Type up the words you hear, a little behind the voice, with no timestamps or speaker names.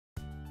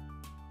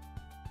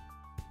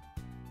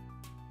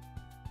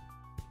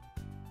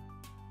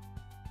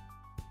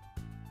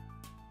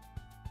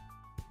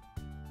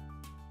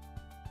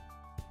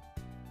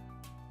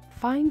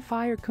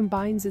FIRE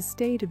combines a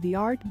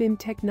state-of-the-art BIM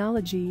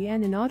technology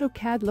and an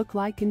AutoCAD look,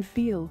 like, and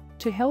feel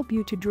to help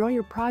you to draw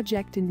your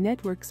project and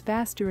networks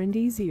faster and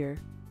easier.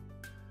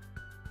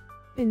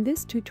 In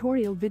this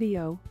tutorial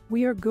video,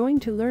 we are going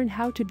to learn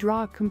how to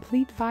draw a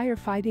complete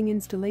firefighting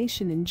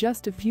installation in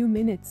just a few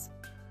minutes.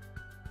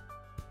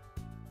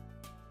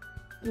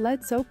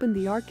 Let's open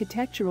the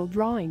architectural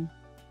drawing.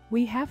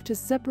 We have to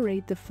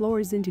separate the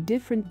floors into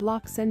different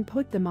blocks and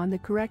put them on the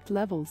correct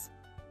levels.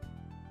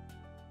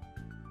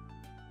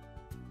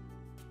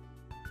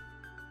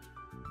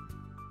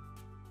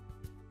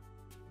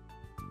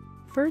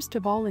 First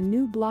of all, a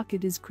new block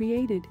is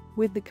created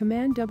with the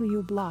command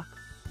W block.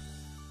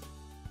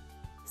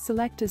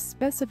 Select a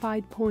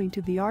specified point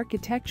of the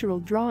architectural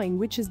drawing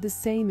which is the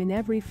same in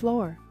every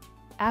floor.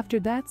 After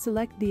that,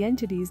 select the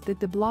entities that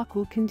the block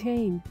will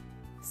contain.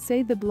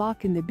 Save the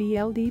block in the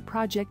BLD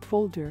project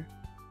folder.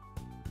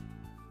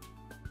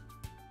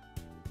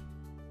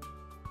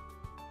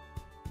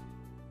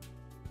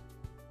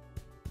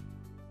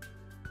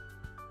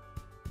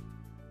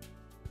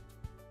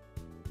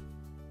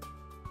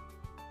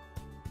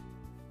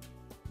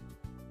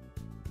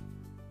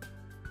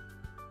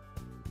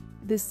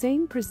 The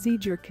same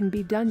procedure can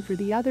be done for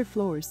the other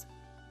floors.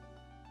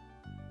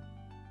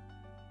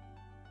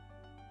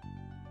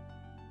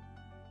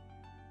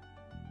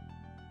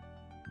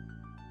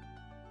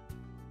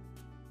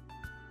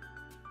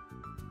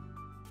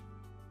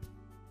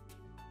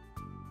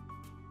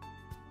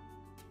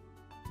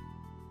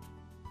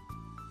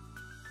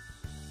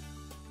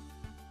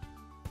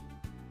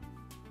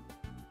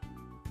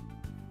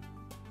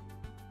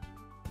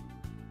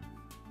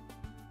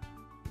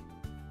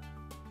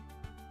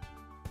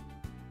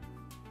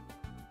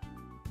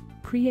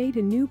 Create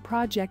a new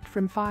project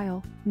from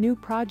File, New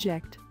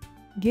Project.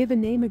 Give a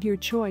name of your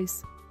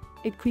choice.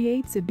 It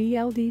creates a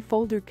BLD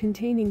folder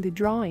containing the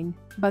drawing,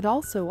 but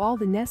also all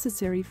the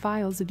necessary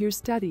files of your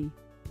study.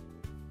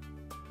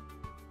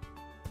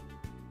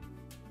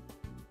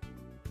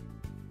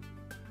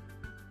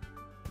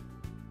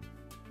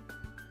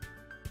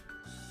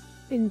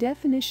 In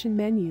Definition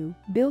menu,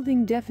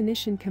 Building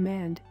Definition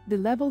command, the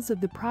levels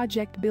of the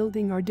project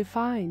building are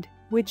defined,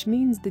 which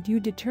means that you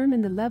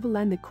determine the level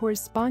and the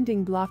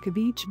corresponding block of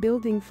each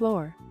building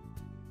floor.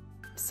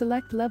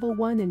 Select level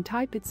 1 and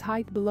type its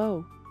height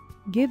below.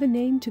 Give a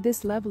name to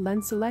this level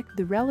and select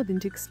the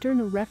relevant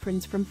external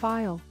reference from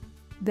File.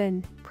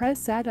 Then,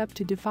 press Add Up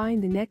to define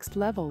the next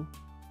level.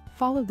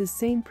 Follow the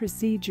same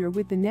procedure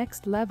with the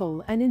next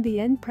level, and in the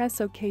end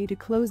press OK to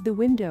close the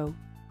window.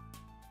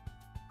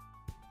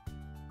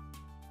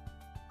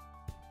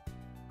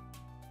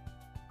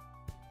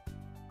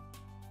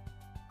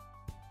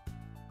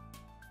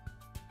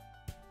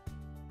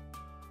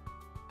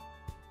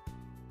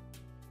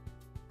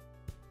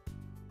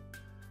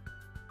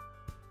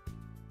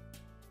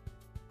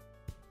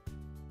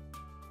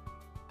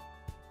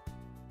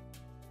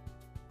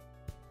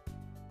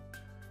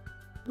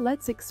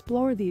 Let's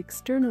explore the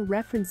external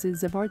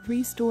references of our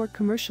 3-store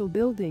commercial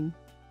building.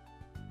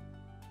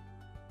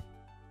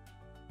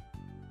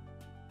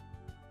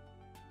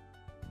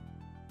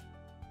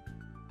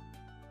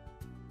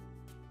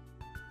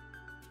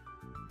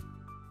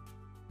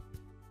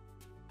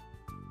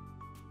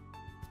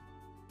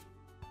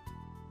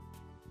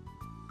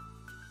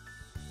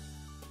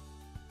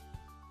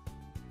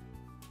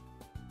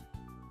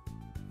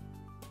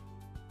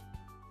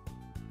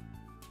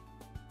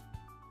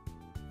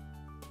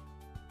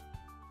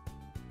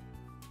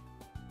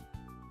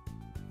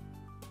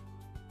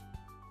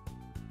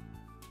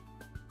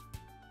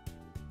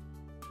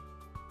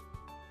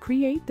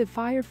 Create the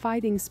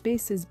firefighting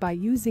spaces by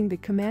using the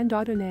command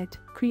AutoNet,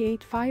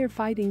 Create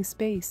Firefighting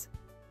Space.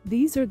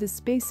 These are the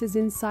spaces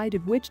inside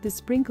of which the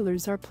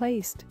sprinklers are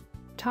placed.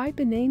 Type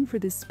a name for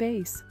the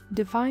space,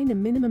 define a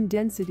minimum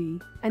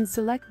density, and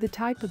select the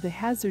type of the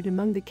hazard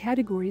among the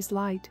categories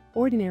light,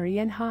 ordinary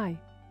and high.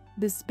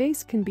 The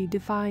space can be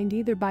defined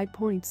either by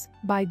points,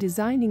 by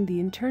designing the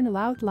internal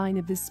outline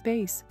of the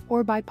space,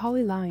 or by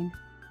polyline.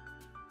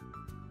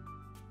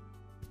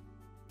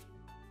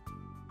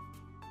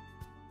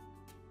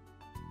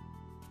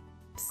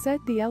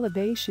 Set the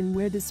elevation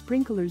where the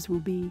sprinklers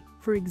will be,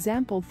 for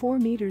example 4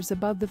 meters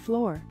above the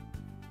floor.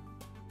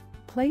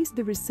 Place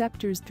the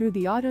receptors through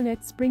the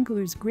AutoNet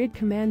Sprinklers Grid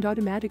command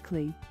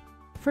automatically.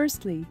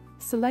 Firstly,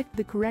 select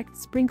the correct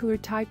sprinkler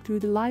type through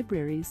the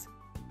libraries.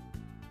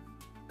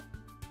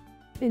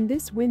 In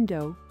this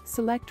window,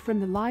 select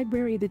from the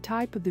library the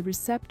type of the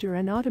receptor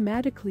and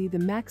automatically the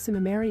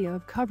maximum area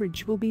of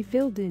coverage will be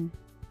filled in.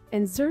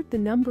 Insert the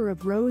number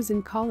of rows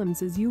and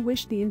columns as you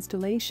wish the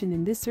installation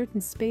in this certain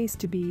space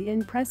to be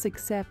in. Press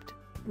Accept.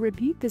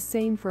 Repeat the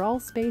same for all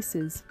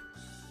spaces.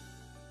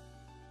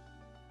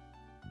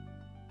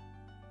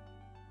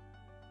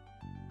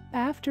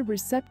 After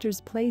receptors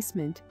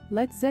placement,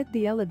 let's set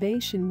the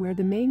elevation where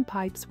the main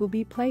pipes will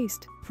be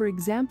placed, for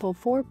example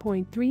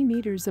 4.3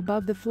 meters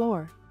above the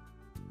floor.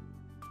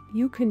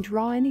 You can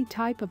draw any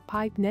type of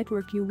pipe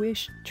network you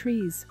wish,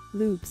 trees,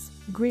 loops,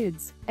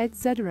 grids,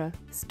 etc.,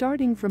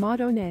 starting from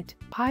AutoNet,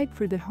 pipe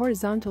for the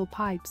horizontal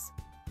pipes.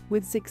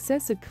 With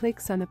successive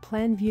clicks on a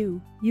plan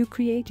view, you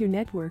create your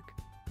network.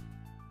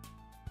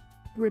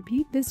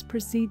 Repeat this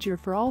procedure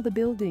for all the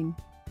building.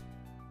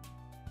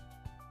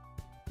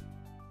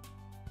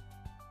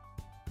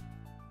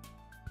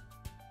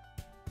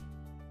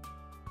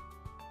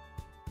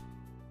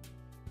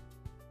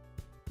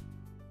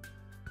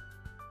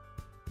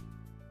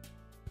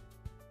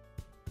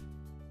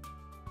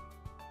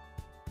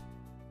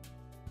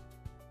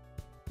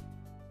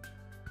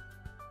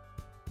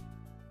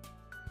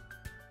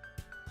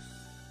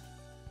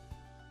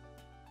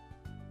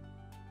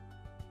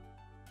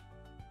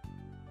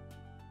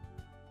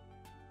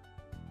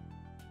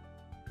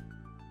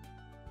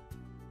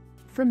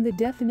 From the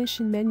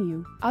definition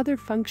menu, other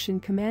function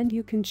command,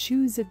 you can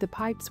choose if the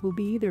pipes will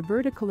be either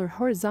vertical or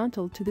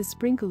horizontal to the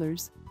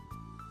sprinklers.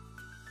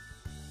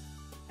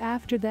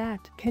 After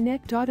that,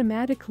 connect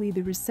automatically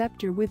the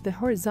receptor with the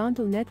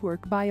horizontal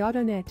network by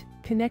AutoNet.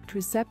 Connect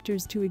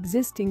receptors to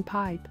existing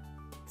pipe.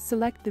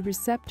 Select the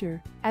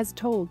receptor, as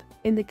told,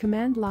 in the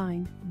command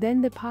line,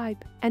 then the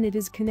pipe, and it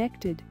is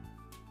connected.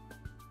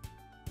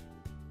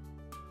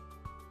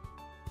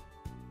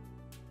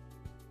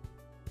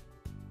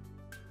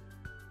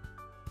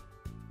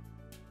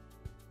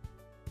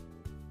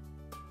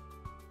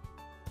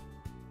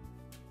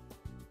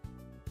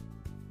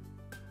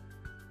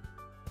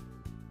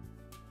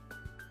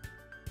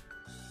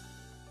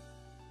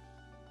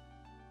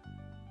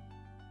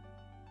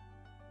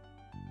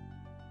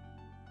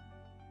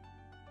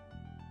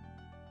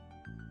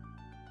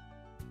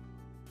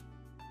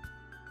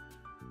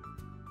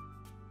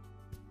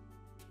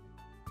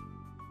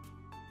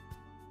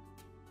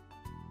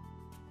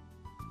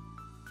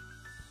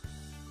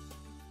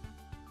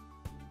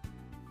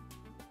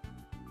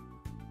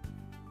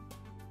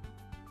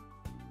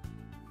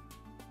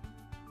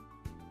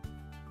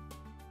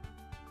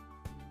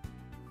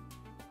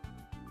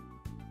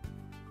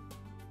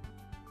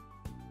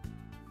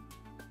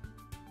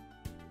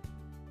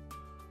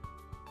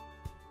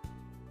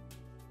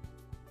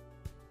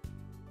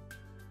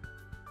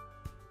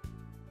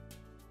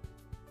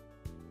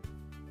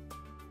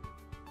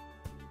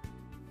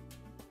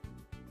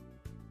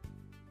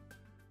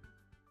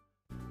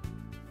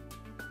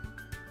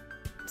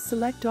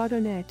 Select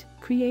AutoNet,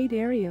 create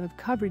area of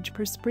coverage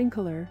per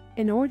sprinkler,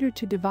 in order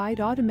to divide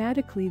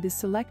automatically the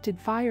selected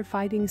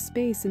firefighting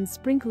space and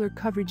sprinkler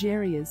coverage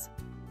areas.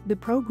 The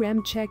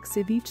program checks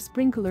if each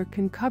sprinkler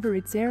can cover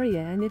its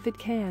area, and if it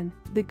can,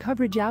 the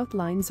coverage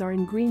outlines are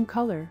in green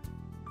color.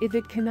 If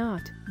it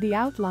cannot, the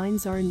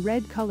outlines are in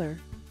red color.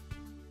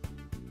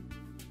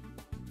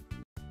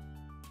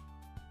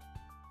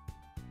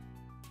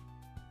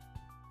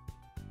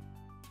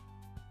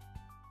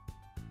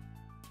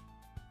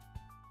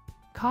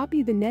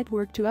 Copy the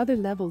network to other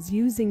levels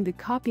using the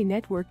Copy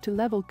Network to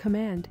Level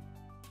command.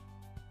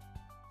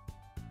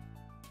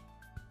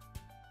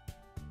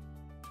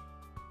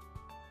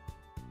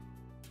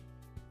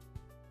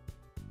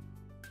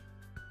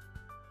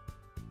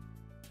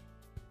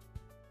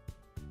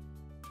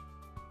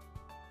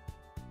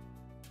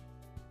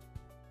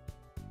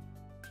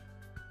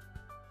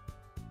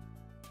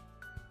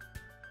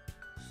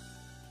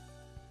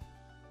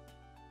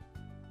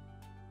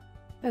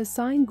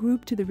 Assign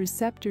group to the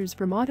receptors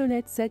from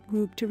AutoNet. Set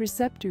group to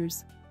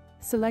receptors.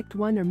 Select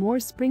one or more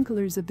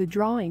sprinklers of the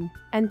drawing,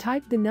 and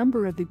type the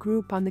number of the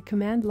group on the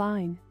command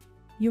line.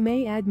 You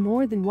may add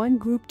more than one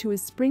group to a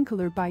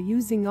sprinkler by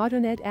using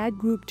AutoNet Add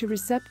Group to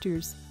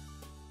Receptors.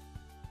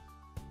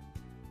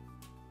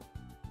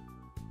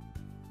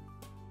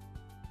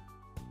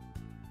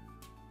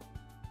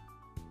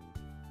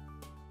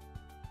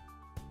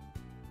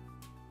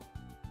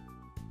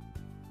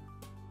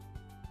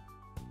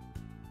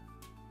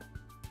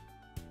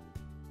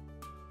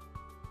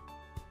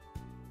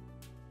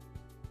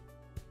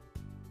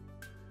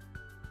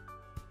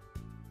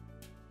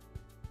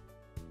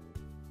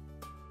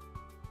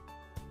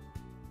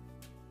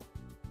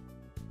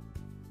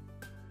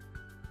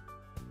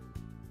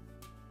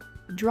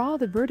 Draw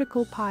the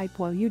vertical pipe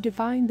while you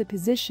define the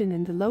position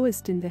and the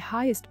lowest and the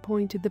highest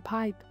point of the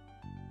pipe.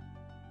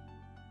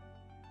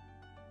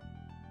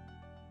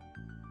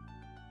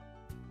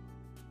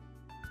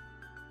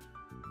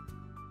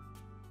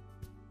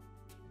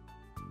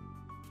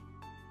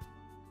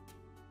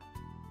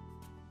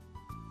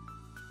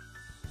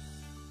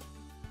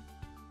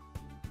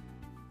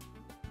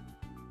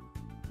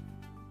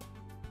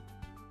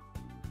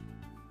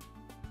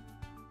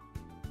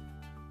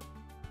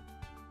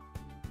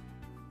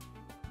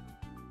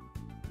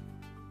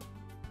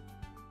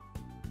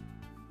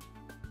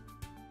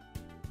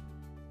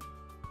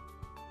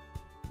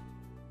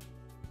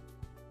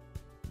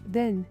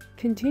 Then,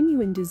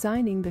 continue in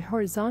designing the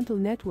horizontal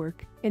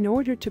network in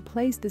order to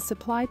place the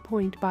supply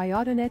point by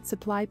AutoNet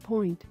Supply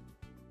Point.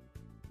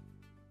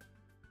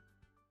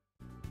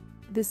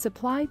 The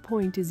supply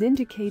point is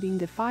indicating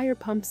the fire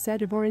pump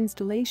setup or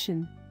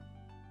installation.